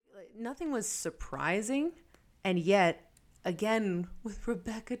nothing was surprising. And yet, again, with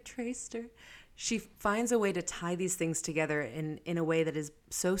Rebecca Traister, she finds a way to tie these things together in a way that is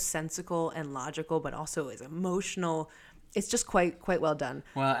so sensical and logical, but also is emotional. It's just quite well done.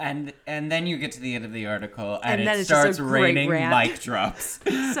 Well, and then you get to the end of the article, and then it it's just starts a great raining rant. mic drops.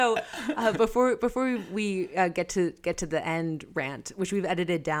 So before we get to the end rant, which we've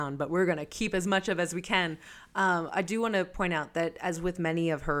edited down, but we're gonna keep as much of as we can. I do want to point out that, as with many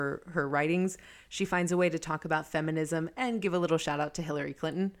of her writings, she finds a way to talk about feminism and give a little shout out to Hillary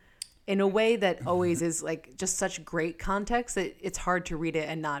Clinton in a way that always is like just such great context that it's hard to read it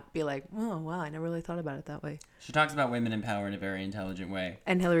and not be like, oh wow, I never really thought about it that way. She talks about women in power in a very intelligent way.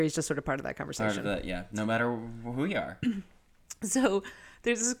 And Hillary's just sort of part of that conversation. Part of that, yeah. No matter who you are. So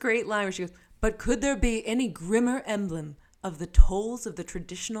there's this great line where she goes, but could there be any grimmer emblem of the tolls of the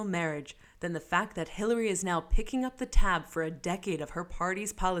traditional marriage than the fact that Hillary is now picking up the tab for a decade of her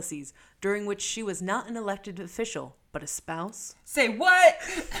party's policies, during which she was not an elected official, but a spouse? Say what?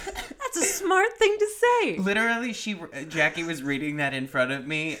 That's a smart thing to say. Literally, Jackie was reading that in front of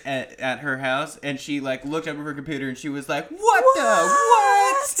me at her house, and she like looked up at her computer and she was like, what?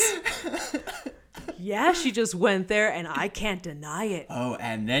 Yeah, she just went there, and I can't deny it. Oh,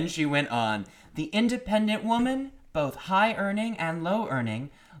 and then she went on. The independent woman, both high earning and low earning,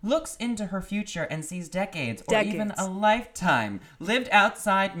 looks into her future and sees decades or even a lifetime lived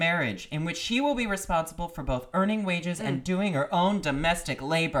outside marriage, in which she will be responsible for both earning wages and doing her own domestic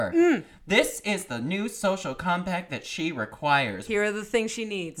labor. This is the new social compact that she requires. Here are the things she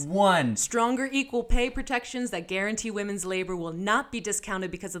needs. 1. Stronger equal pay protections that guarantee women's labor will not be discounted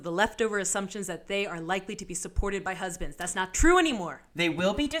because of the leftover assumptions that they are likely to be supported by husbands. That's not true anymore. They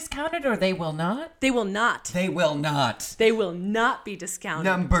will be discounted or they will not? They will not. They will not. They will not be discounted.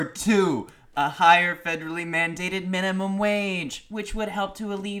 Number 2. A higher federally mandated minimum wage, which would help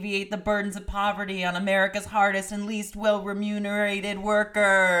to alleviate the burdens of poverty on America's hardest and least well-remunerated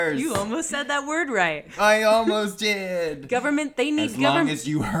workers. You almost said that word right. I almost did. Government, they need government. As long as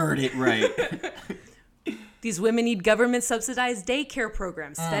you heard it right. These women need government-subsidized daycare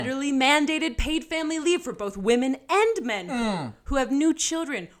programs, federally mandated paid family leave for both women and men who have new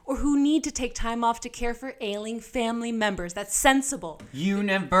children or who need to take time off to care for ailing family members. That's sensible.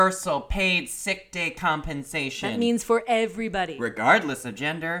 Universal paid sick day compensation. That means for everybody. Regardless of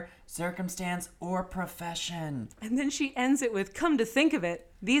gender, circumstance, or profession. And then she ends it with, come to think of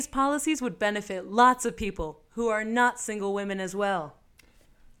it, these policies would benefit lots of people who are not single women as well.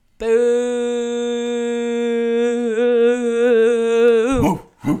 Boo!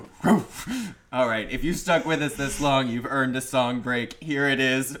 All right, if you stuck with us this long, you've earned a song break. Here it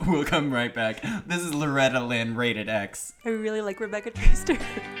is. We'll come right back. This is Loretta Lynn, Rated X. I really like Rebecca Traister.